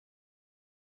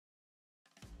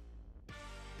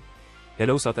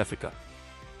Hello South Africa.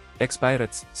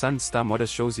 Ex-Pirates, Sun star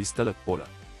Modise shows he's still a baller.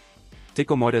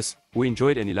 Teko Modise, who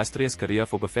enjoyed an illustrious career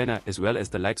for Bafana as well as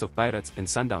the likes of Pirates and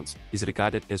Sundowns, is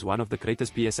regarded as one of the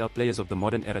greatest PSL players of the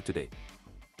modern era today.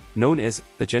 Known as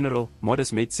the General,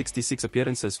 Modise made 66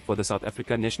 appearances for the South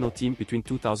Africa national team between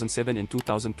 2007 and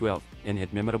 2012, and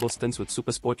had memorable stints with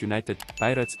SuperSport United,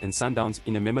 Pirates and Sundowns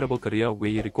in a memorable career where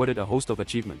he recorded a host of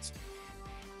achievements.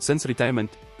 Since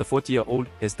retirement, the 40-year-old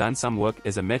has done some work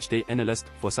as a matchday analyst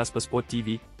for SuperSport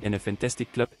TV, and a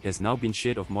fantastic clip has now been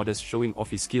shared of Modise showing off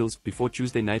his skills before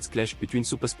Tuesday night's clash between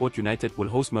SuperSport United will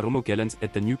host Marumo Gallants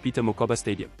at the new Peter Mokaba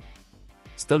Stadium.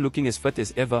 Still looking as fit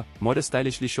as ever, Modise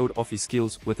stylishly showed off his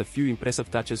skills with a few impressive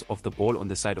touches of the ball on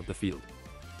the side of the field.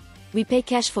 We pay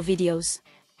cash for videos.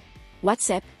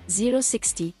 WhatsApp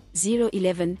 060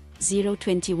 011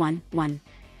 021 1.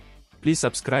 Please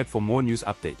subscribe for more news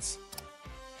updates.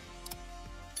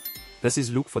 This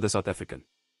is Luke for the South African.